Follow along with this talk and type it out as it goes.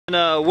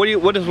And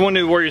what does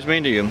Wounded Warriors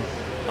mean to you?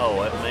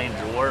 Oh, it means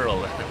the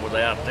world.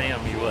 Without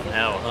them, you wouldn't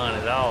have a hunt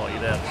at all.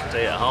 You'd have to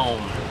stay at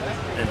home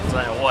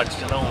and watch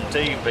it on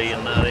TV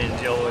and not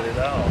enjoy it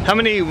at all. How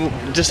many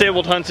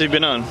disabled hunts have you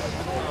been on?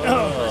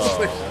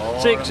 Oh,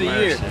 6 a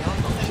year.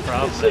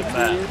 Probably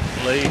about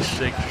at least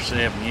 6 or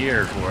 7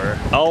 years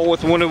worth. All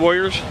with Wounded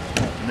Warriors?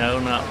 No,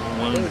 not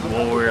Wounded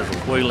Warriors,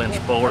 Wheeling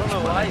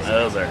Sportsmen,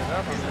 other.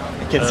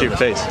 I can't see your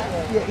face.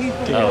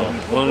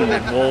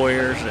 Wounded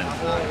Warriors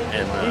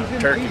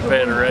and Turkey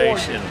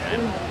Federation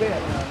and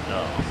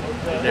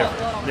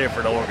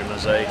different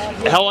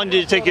organizations. How long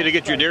did it take you to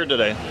get your deer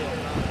today?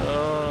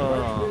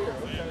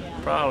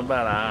 Probably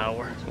about an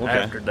hour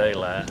after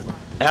daylight.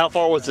 How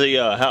far was the,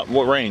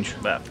 what range?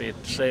 About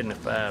 50,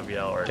 75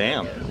 yards.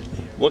 Damn.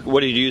 What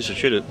did you use to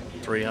shoot it?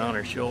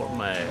 300 short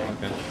mag.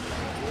 Okay.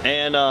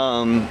 And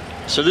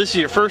so this is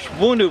your first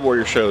Wounded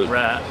Warrior show,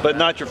 Right? But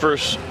not your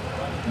first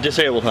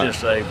disabled hunt.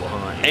 Disabled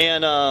hunt.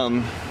 And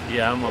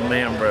yeah, I'm a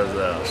member of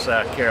the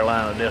South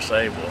Carolina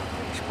Disabled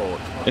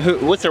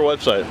Sports. what's their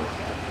website?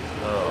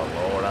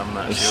 Oh Lord, I'm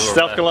not sure.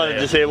 South Carolina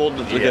Disabled.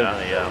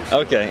 Yeah.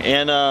 Okay.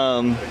 And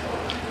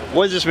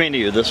what does this mean to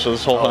you? This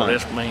whole hunt?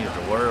 This means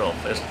the world.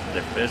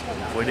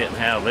 If we didn't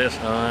have this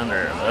hunt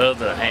or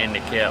other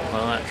handicap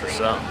hunts or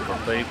something for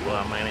people,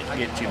 I mean, it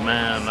gets your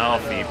mind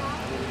off you.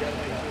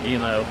 You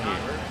know,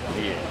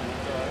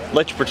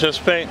 Let you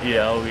participate?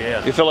 Yeah, oh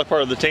yeah. You feel like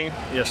part of the team?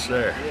 Yes,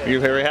 sir. You're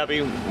very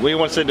happy? What do you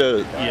want to say to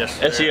yes,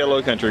 sir. SCA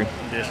Lowcountry?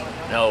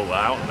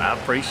 I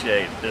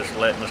appreciate just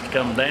letting us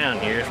come down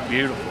here. It's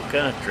beautiful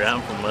country.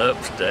 I'm from the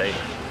upstate.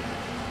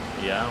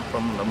 Yeah, I'm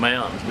from the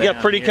mountains. You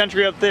got pretty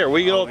country up there.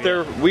 We go up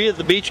there. We at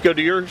the beach go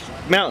to your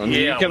mountains.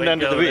 Yeah, you come down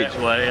to the beach.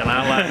 That way, and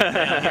I like it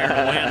down here in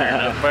the winter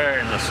and up there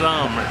in the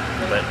summer.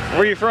 But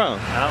where are you from?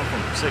 I'm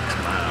from 6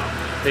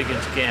 Mile,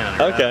 Pickens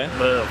County. Okay. Right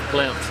above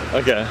Clemson.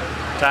 Okay.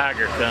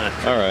 Tiger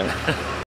country. All right.